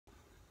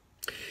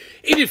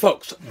Evening,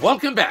 folks.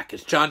 Welcome back.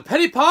 It's John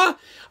Pettipas.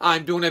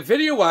 I'm doing a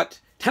video at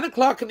 10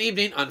 o'clock in the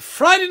evening on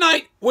Friday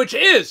night, which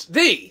is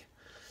the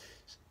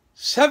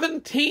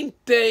 17th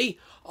day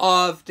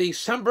of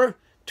December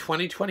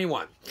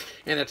 2021.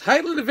 And the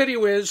title of the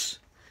video is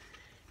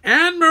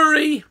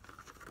Anne-Marie,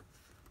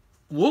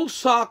 Wool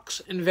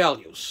Socks and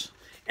Values.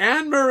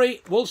 Anne-Marie,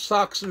 Wool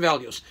Socks and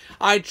Values.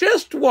 I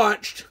just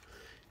watched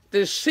the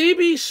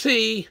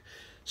CBC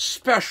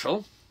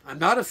special. I'm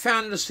not a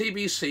fan of the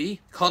CBC,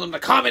 call them the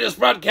Communist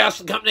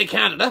Broadcasting Company of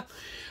Canada,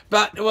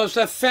 but it was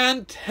a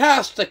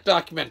fantastic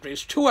documentary.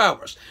 It's 2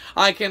 hours.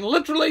 I can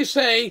literally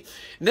say,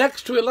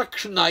 next to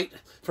election night,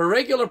 for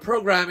regular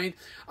programming,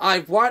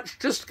 I've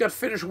just got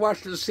finished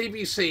watching the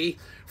CBC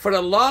for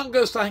the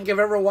longest I think I've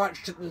ever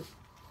watched it in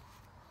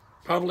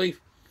probably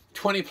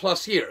 20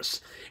 plus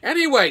years.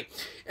 Anyway,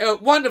 a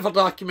wonderful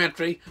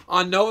documentary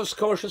on Nova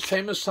Scotia's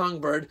famous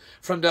songbird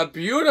from the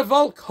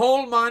beautiful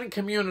coal mining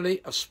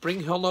community of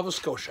Spring Hill, Nova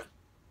Scotia.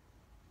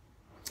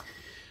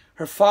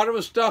 Her father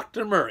was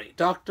Dr. Murray.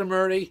 Dr.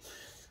 Murray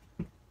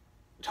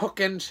took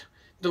and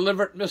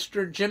delivered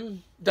Mr.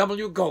 Jim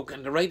W.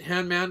 Gogan, the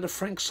right-hand man to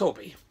Frank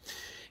Sobey.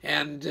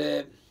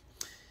 And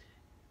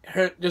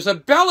there's a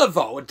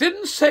bellevue. It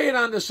didn't say it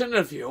on this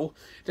interview.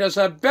 There's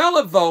a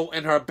bellevue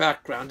in her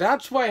background.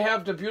 That's why I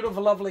have the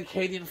beautiful, lovely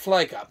Acadian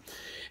flag up.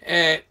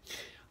 I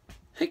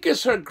think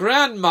it's her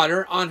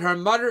grandmother on her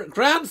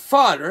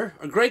grandfather,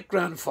 or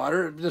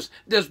great-grandfather.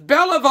 There's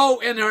bellevue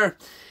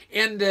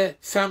in the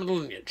family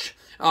lineage.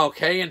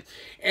 Okay,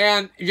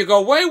 and if you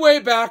go way, way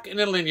back in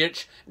the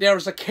lineage,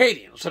 there's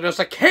Acadians. So there's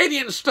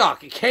Acadian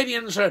stock.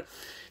 Acadians are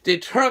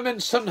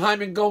determined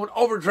sometime in going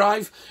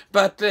overdrive,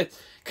 but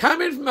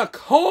coming from a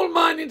coal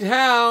mining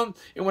town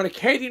and with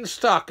Acadian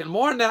stock, and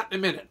more on that in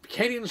a minute.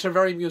 Acadians are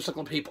very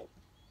musical people.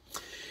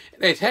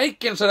 They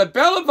take, instead of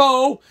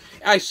Bellevue,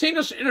 I seen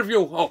this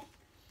interview,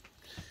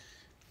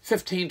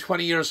 15,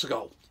 20 years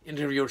ago,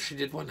 interview she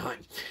did one time.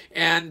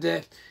 And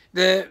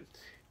the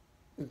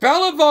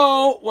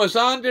Bellevue was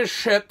on this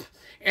ship,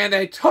 and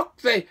they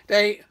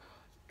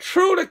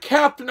threw the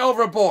captain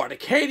overboard.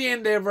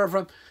 Acadian, they were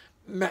from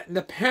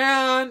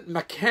McCann,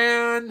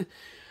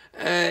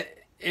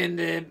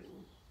 in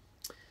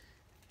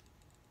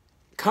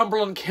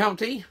Cumberland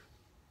County,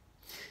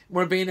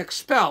 were being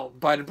expelled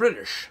by the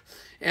British.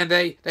 And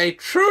they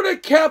threw the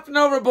captain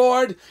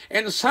overboard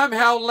and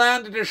somehow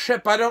landed the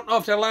ship. I don't know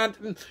if they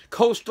landed in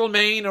coastal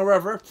Maine or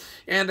wherever.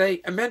 And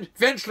they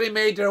eventually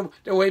made their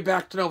way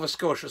back to Nova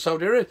Scotia. So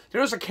there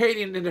is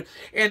Acadian in there.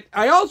 And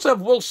I also have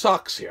wool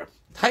socks here.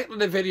 The title of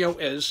the video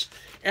is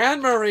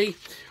Anne-Marie,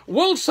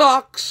 Wool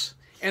Socks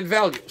and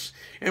Values.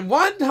 And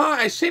one time,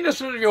 I seen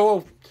this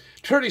interview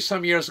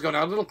 30-some years ago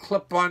now, a little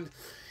clip on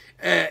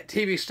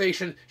TV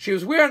station. She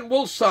was wearing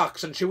wool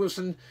socks, and she was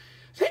I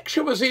think she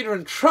was either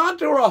in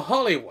Toronto or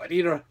Hollywood,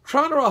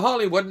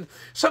 and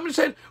somebody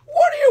said,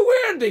 "What are you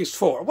wearing these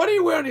for? What are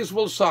you wearing these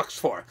wool socks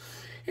for?"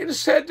 And he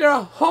said, "They're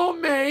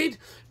homemade,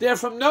 they're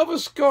from Nova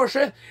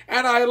Scotia,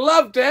 and I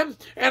love them,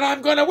 and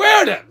I'm going to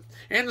wear them."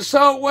 And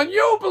so when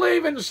you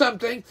believe in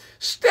something,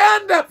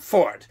 stand up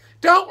for it.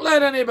 Don't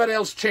let anybody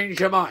else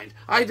change your mind.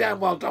 I damn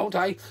well don't.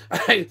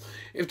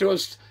 If there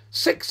was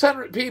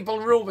 600 people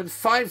in the room and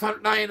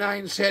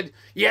 599 said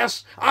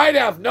yes, I'd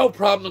have no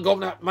problem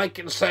going up mic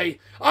and say,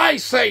 I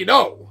say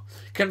no.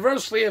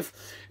 Conversely, if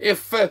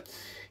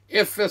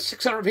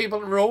 600 people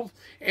in the room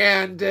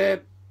and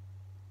they're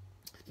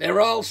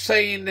all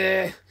saying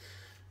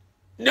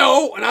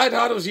no, and I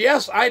thought it was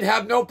yes, I'd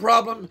have no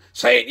problem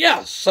saying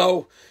yes.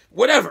 So,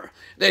 whatever.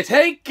 They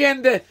take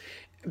and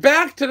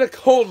back to the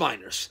coal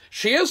miners.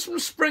 She is from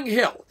Spring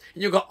Hill.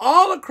 And you go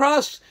all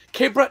across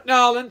Cape Breton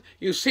Island.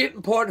 You see it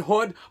in Port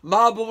Hood,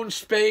 Marlborough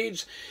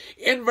Spades,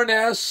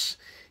 Inverness,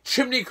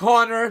 Chimney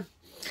Corner,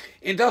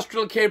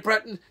 Industrial Cape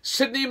Breton,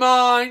 Sydney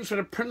Mines,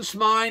 with a Prince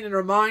Mine in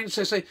her mines.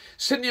 They say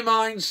Sydney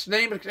Mines,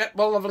 name of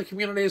well lovely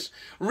communities,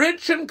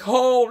 rich in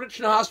coal, rich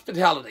in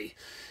hospitality.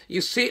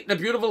 You see it in the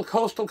beautiful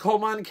coastal coal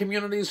mining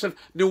communities of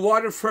New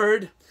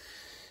Waterford,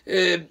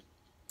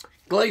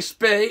 Glace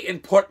Bay, in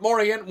Port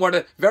Morion, where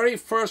the very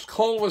first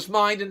coal was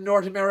mined in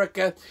North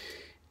America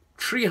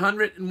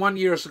 301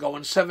 years ago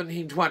in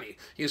 1720.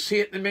 You see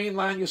it in the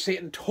mainland, you see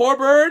it in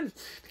Torburn,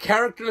 the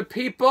character of the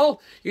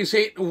people. You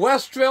see it in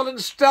Westville and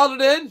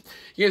Stellarton.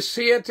 You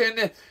see it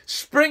in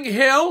Spring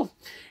Hill.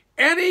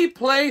 Any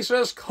place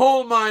there's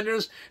coal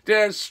miners,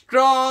 there's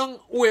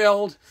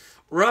strong-willed,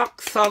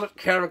 rock-solid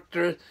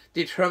character,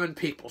 determined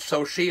people.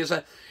 So she is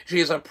a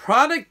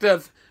product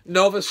of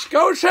Nova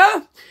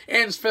Scotia,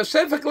 and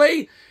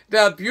specifically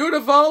the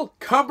beautiful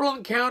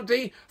Cumberland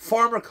County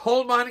former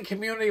coal mining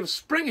community of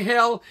Spring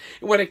Hill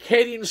with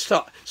Acadian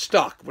stock,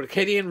 with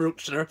Acadian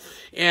roots in her.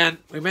 And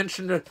we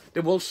mentioned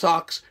the wool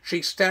socks.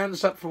 She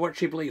stands up for what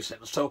she believes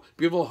in. So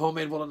beautiful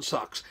homemade woolen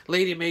socks.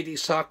 Lady made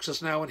these socks,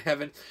 is now in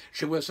heaven.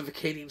 She was of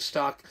Acadian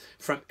stock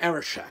from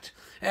Arishat.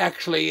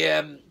 Actually,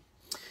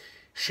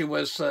 She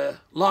was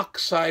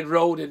Lochside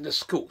Road in the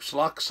Scoos.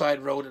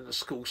 Lochside Road in the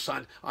Scoos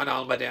on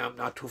Almadam,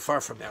 not too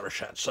far from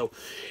Arishat. So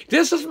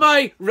this is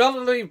my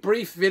relatively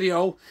brief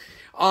video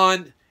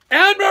on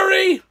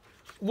Anne-Marie,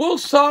 wool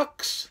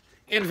socks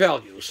and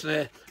values.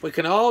 We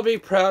can all be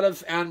proud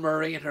of Anne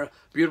Murray and her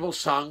beautiful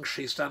songs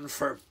she's done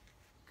for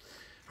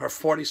her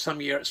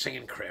 40-some year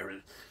singing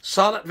career.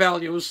 Solid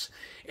values.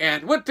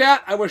 And with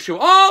that, I wish you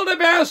all the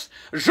best.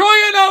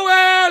 Joyeux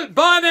Noël,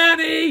 bonne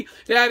année.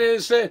 That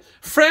is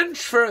French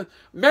for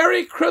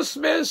Merry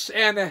Christmas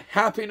and a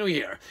Happy New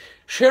Year.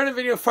 Share the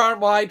video far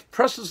and wide.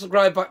 Press the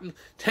subscribe button.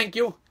 Thank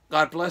you.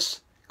 God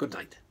bless. Good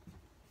night.